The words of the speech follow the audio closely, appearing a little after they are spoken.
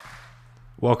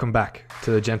Welcome back to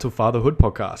the Gentle Fatherhood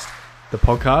Podcast, the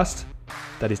podcast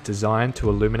that is designed to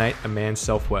illuminate a man's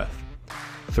self-worth.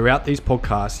 Throughout these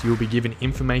podcasts, you will be given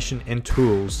information and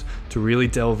tools to really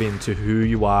delve into who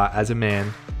you are as a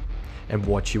man and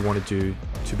what you want to do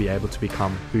to be able to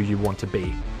become who you want to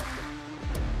be.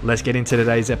 Let's get into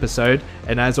today's episode,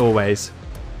 and as always,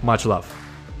 much love.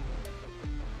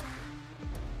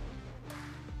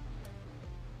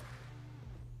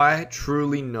 I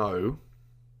truly know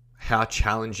how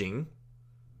challenging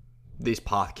this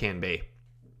path can be.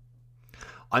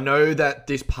 I know that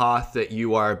this path that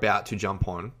you are about to jump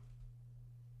on,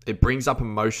 it brings up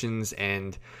emotions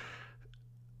and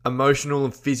emotional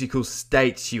and physical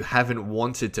states you haven't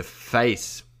wanted to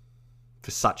face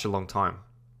for such a long time.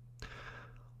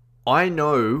 I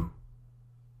know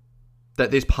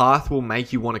that this path will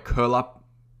make you want to curl up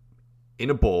in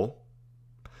a ball,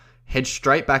 head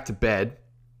straight back to bed.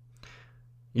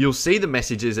 You'll see the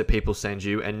messages that people send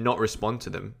you and not respond to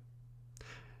them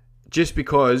just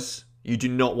because you do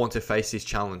not want to face this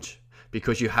challenge,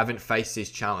 because you haven't faced this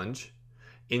challenge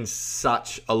in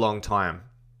such a long time.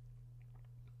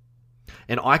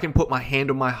 And I can put my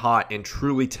hand on my heart and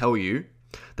truly tell you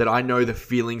that I know the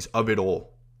feelings of it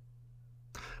all.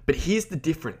 But here's the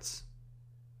difference.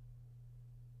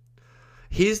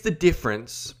 Here's the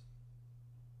difference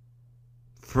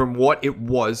from what it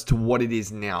was to what it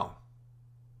is now.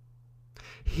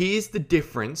 Here's the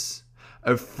difference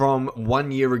of from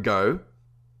 1 year ago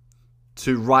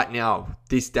to right now,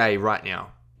 this day, right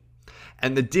now.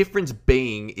 And the difference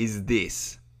being is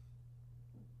this.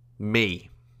 Me.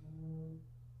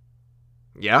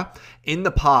 Yeah? In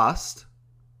the past,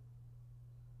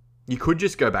 you could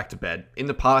just go back to bed. In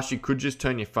the past, you could just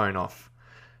turn your phone off.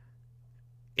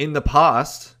 In the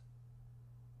past,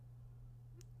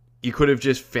 you could have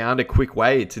just found a quick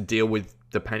way to deal with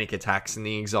the panic attacks and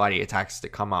the anxiety attacks that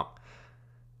come up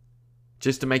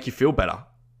just to make you feel better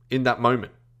in that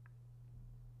moment.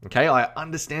 Okay, I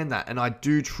understand that and I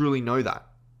do truly know that.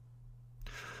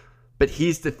 But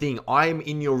here's the thing, I am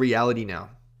in your reality now.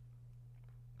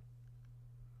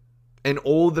 And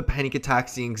all the panic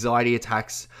attacks, the anxiety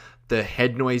attacks, the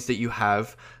head noise that you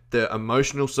have, the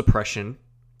emotional suppression,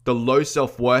 the low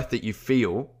self-worth that you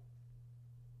feel,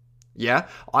 yeah,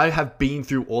 I have been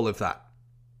through all of that.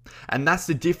 And that's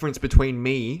the difference between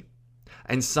me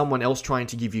and someone else trying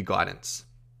to give you guidance.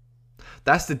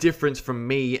 That's the difference from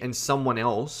me and someone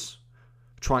else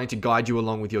trying to guide you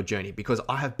along with your journey, because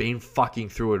I have been fucking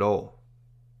through it all.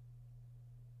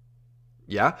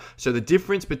 Yeah? So the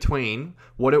difference between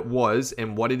what it was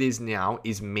and what it is now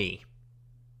is me.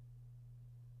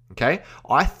 Okay?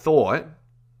 I thought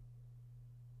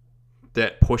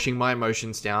that pushing my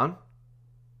emotions down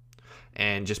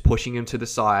and just pushing them to the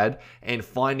side and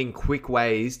finding quick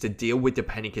ways to deal with the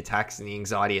panic attacks and the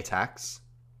anxiety attacks,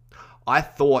 I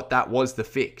thought that was the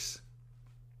fix.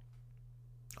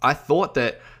 I thought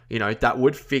that, that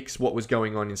would fix what was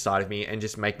going on inside of me and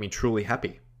just make me truly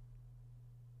happy.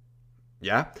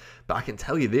 Yeah? But I can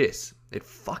tell you this, it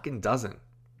fucking doesn't.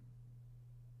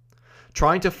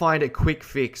 Trying to find a quick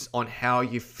fix on how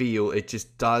you feel, it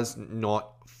just does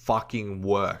not fucking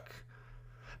work.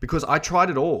 Because I tried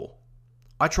it all.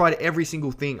 I tried every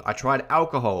single thing. I tried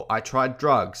alcohol. I tried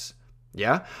drugs.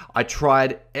 Yeah? I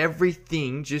tried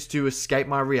everything just to escape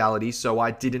my reality so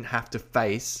I didn't have to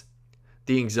face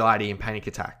the anxiety and panic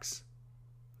attacks.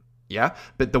 Yeah?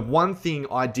 But the one thing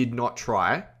I did not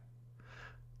try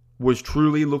was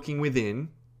truly looking within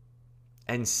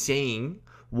and seeing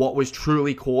what was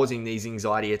truly causing these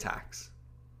anxiety attacks.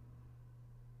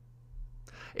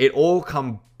 It all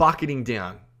come bucketing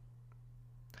down.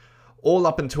 All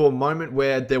up until a moment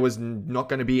where there was not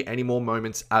going to be any more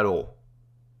moments at all.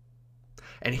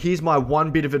 And here's my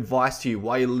one bit of advice to you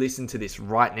while you listen to this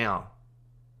right now.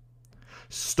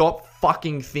 Stop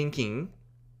fucking thinking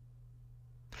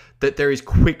that there is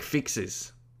quick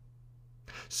fixes.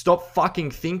 Stop fucking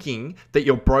thinking that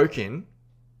you're broken,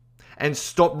 and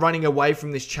stop running away from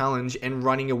this challenge and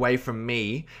running away from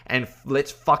me, and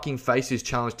let's fucking face this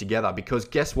challenge together, because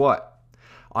guess what?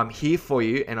 I'm here for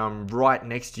you and I'm right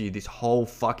next to you this whole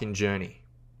fucking journey.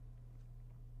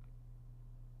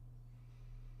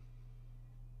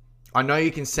 I know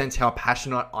you can sense how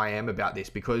passionate I am about this,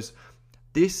 because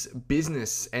this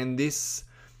business and this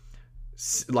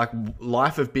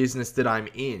life of business that I'm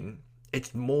in,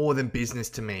 it's more than business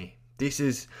to me. This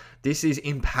is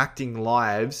impacting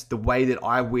lives the way that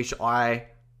I wish I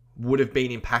would have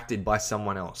been impacted by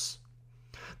someone else.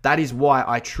 That is why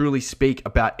I truly speak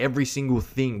about every single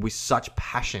thing with such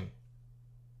passion.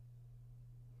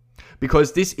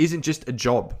 Because this isn't just a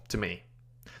job to me.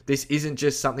 This isn't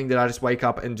just something that I just wake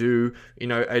up and do,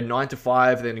 a 9 to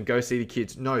 5, then go see the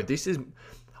kids. No,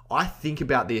 I think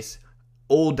about this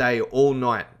all day, all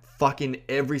night, fucking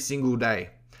every single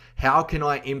day. How can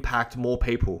I impact more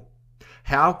people?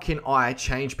 How can I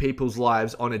change people's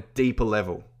lives on a deeper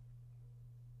level?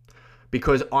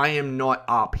 Because I am not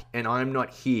up and I am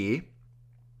not here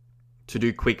to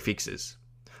do quick fixes.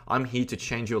 I'm here to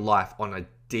change your life on a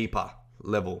deeper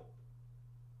level.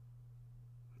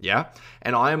 Yeah?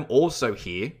 And I am also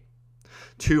here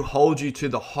to hold you to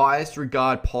the highest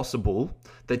regard possible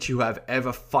that you have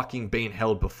ever fucking been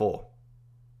held before.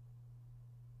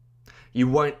 You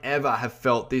won't ever have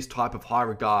felt this type of high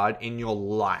regard in your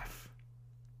life.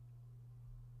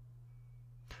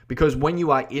 Because when you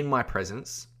are in my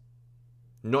presence,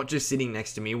 not just sitting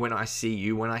next to me, when I see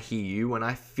you, when I hear you, when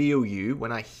I feel you,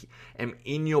 when I am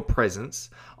in your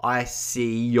presence, I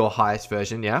see your highest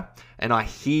version, yeah? And I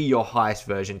hear your highest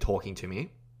version talking to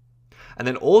me. And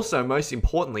then also, most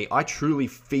importantly, I truly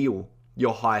feel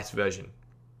your highest version.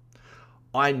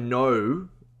 I know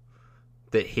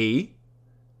that he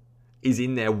is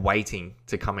in there waiting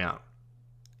to come out.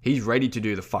 He's ready to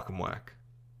do the fucking work.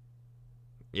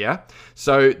 Yeah?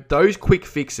 So those quick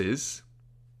fixes,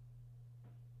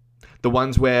 the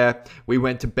ones where we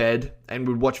went to bed and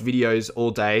would watch videos all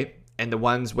day, and the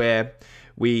ones where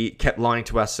we kept lying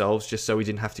to ourselves just so we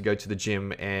didn't have to go to the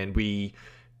gym, and we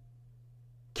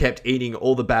kept eating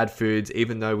all the bad foods,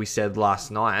 even though we said last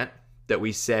night that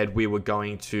we said we were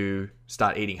going to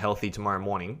start eating healthy tomorrow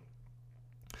morning.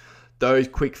 Those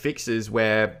quick fixes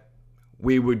where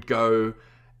we would go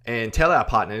and tell our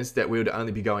partners that we would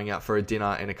only be going out for a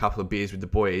dinner and a couple of beers with the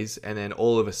boys, and then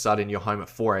all of a sudden you're home at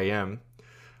 4 a.m.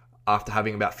 after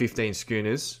having about 15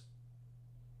 schooners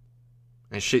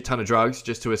and a shit ton of drugs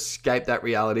just to escape that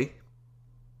reality.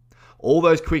 All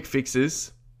those quick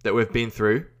fixes that we've been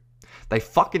through, they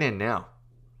fucking end now.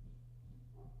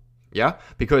 Yeah?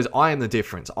 Because I am the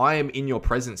difference. I am in your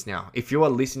presence now. If you are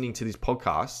listening to this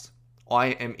podcast, I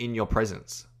am in your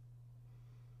presence.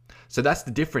 So that's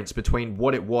the difference between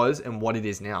what it was and what it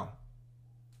is now.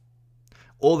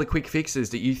 All the quick fixes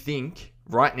that you think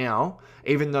right now,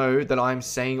 even though that I'm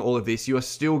saying all of this, you are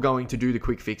still going to do the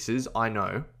quick fixes. I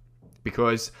know,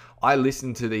 because I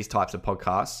listen to these types of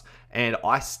podcasts and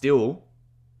I still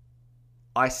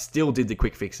did the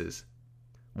quick fixes.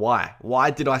 Why?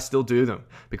 Why did I still do them?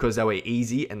 Because they were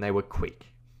easy and they were quick.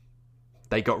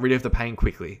 They got rid of the pain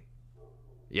quickly.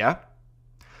 Yeah?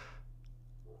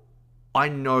 I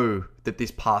know that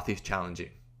this path is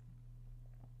challenging.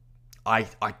 I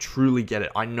truly get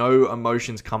it. I know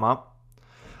emotions come up.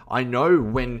 I know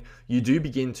when you do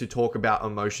begin to talk about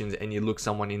emotions and you look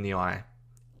someone in the eye,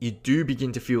 you do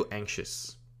begin to feel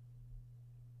anxious.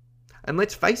 And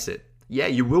let's face it, yeah,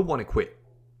 you will want to quit.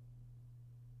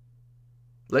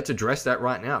 Let's address that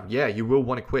right now. Yeah, you will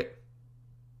want to quit.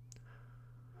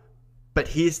 But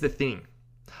here's the thing.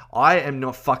 I am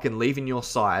not fucking leaving your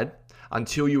side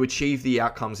until you achieve the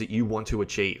outcomes that you want to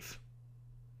achieve.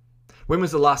 When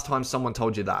was the last time someone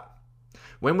told you that?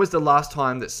 When was the last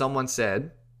time that someone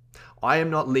said, I am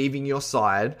not leaving your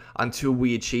side until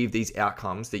we achieve these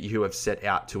outcomes that you have set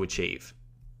out to achieve?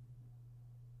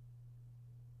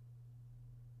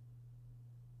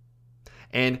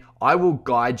 And I will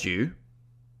guide you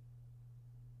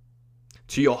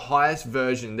to your highest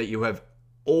version that you have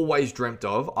always dreamt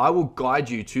of. I will guide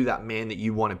you to that man that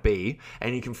you want to be,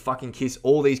 and you can fucking kiss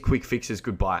all these quick fixes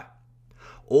goodbye.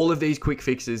 All of these quick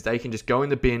fixes, they can just go in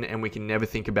the bin and we can never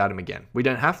think about them again. We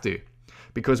don't have to,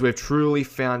 because we've truly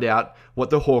found out what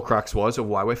the Horcrux was of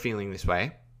why we're feeling this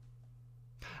way.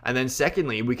 And then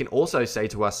secondly, we can also say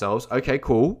to ourselves, okay,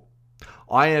 cool.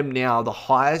 I am now the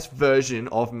highest version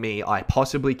of me I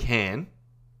possibly can.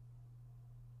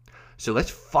 So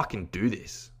let's fucking do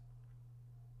this.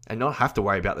 And not have to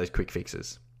worry about those quick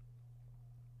fixes.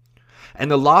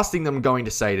 And the last thing that I'm going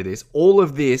to say to this, all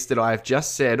of this that I have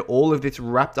just said, all of this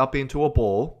wrapped up into a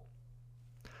ball,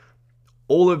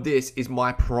 all of this is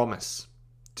my promise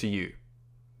to you.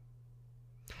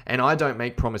 And I don't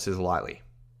make promises lightly.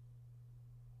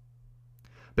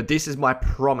 But this is my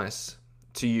promise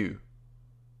to you.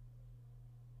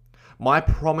 My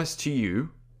promise to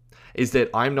you is that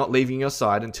I'm not leaving your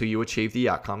side until you achieve the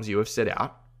outcomes you have set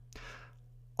out.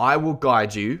 I will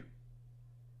guide you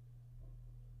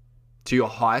to your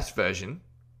highest version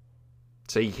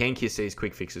so you can kiss these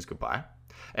quick fixes goodbye.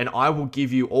 And I will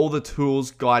give you all the tools,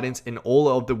 guidance, and all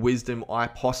of the wisdom I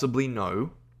possibly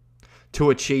know to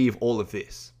achieve all of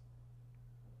this.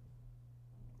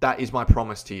 That is my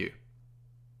promise to you.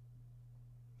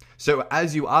 So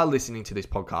as you are listening to this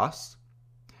podcast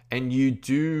and you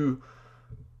do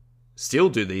still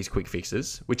do these quick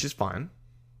fixes, which is fine.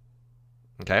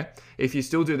 Okay? If you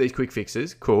still do these quick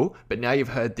fixes, cool. But now you've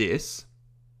heard this.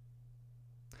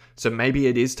 So maybe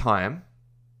it is time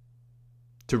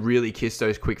to really kiss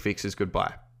those quick fixes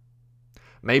goodbye.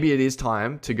 Maybe it is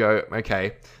time to go,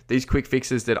 okay, these quick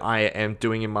fixes that I am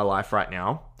doing in my life right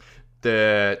now,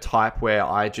 the type where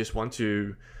I just want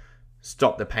to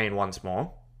stop the pain once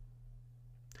more.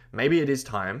 Maybe it is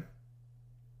time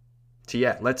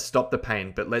to, let's stop the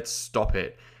pain, but let's stop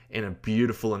it in a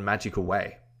beautiful and magical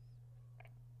way.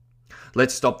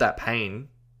 Let's stop that pain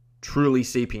truly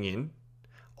seeping in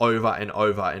over and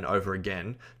over and over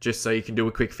again, just so you can do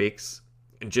a quick fix,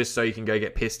 and just so you can go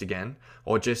get pissed again,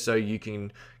 or just so you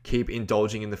can keep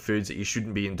indulging in the foods that you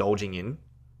shouldn't be indulging in,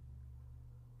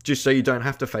 just so you don't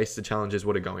have to face the challenges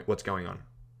what's going on.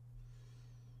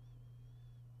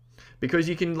 Because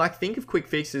you can think of quick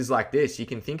fixes like this. You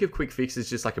can think of quick fixes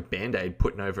just like a band-aid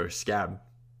putting over a scab.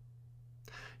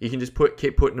 You can just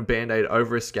keep putting a band-aid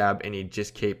over a scab, and you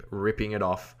just keep ripping it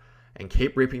off and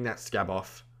keep ripping that scab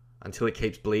off until it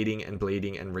keeps bleeding and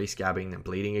bleeding and re-scabbing, then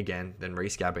bleeding again, then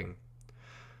re-scabbing.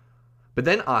 But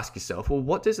then ask yourself, well,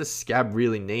 what does a scab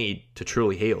really need to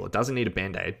truly heal? It doesn't need a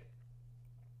band-aid.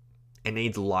 It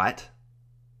needs light.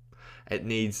 It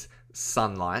needs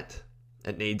sunlight.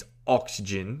 It needs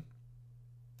oxygen.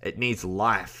 It needs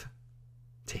life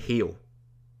to heal.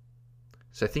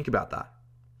 So think about that.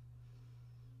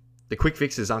 The quick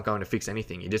fixes aren't going to fix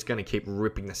anything. You're just going to keep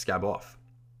ripping the scab off.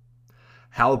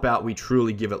 How about we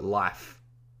truly give it life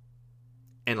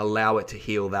and allow it to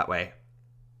heal that way?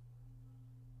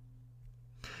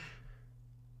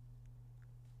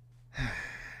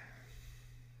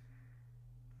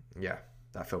 Yeah,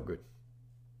 that felt good.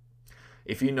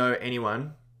 If you know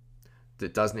anyone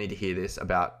that does need to hear this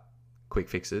about quick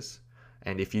fixes,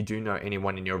 and if you do know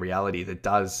anyone in your reality that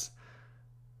does,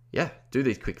 do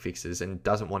these quick fixes and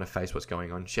doesn't want to face what's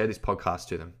going on, share this podcast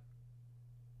to them.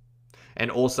 And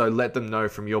also let them know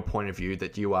from your point of view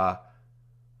that you are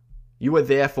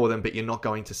there for them, but you're not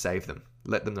going to save them.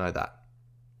 Let them know that.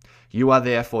 You are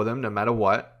there for them no matter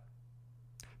what,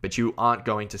 but you aren't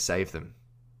going to save them.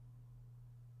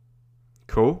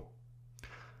 Cool?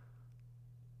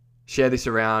 Share this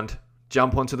around.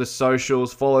 Jump onto the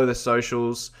socials, follow the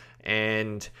socials,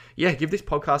 and give this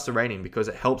podcast a rating because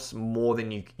it helps more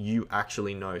than you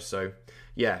actually know. So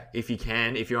if you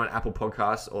can, if you're on Apple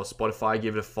Podcasts or Spotify,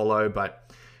 give it a follow.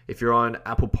 But if you're on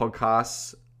Apple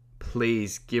Podcasts,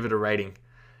 please give it a rating.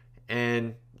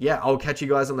 And I'll catch you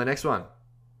guys on the next one.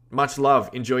 Much love.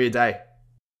 Enjoy your day.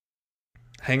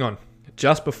 Hang on.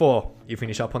 Just before you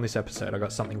finish up on this episode, I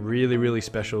got something really, really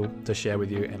special to share with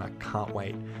you, and I can't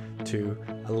wait to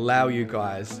allow you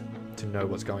guys to know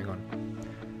what's going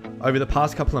on. Over the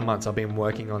past couple of months, I've been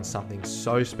working on something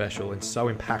so special and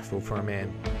so impactful for a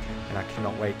man, and I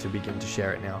cannot wait to begin to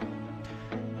share it now.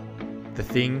 The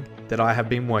thing that I have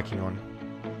been working on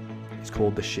is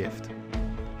called The Shift.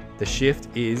 The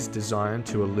Shift is designed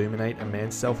to illuminate a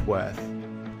man's self-worth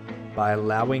by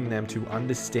allowing them to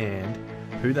understand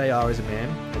who they are as a man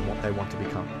and what they want to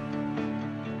become.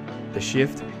 The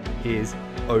Shift is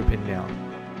open now.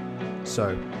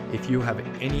 So if you have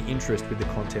any interest with the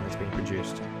content that's being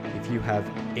produced, if you have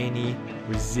any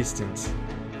resistance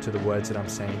to the words that I'm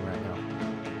saying right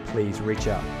now, please reach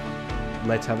out.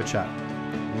 Let's have a chat.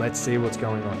 Let's see what's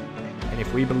going on. And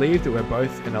if we believe that we're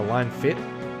both an aligned fit,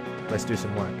 let's do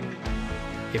some work.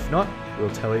 If not, we'll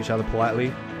tell each other politely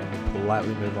and we'll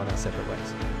politely move on our separate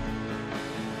ways.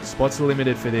 Spots are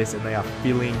limited for this and they are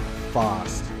filling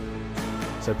fast.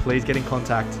 So please get in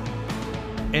contact.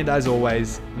 And as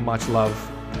always, much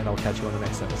love, and I'll catch you on the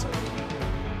next episode.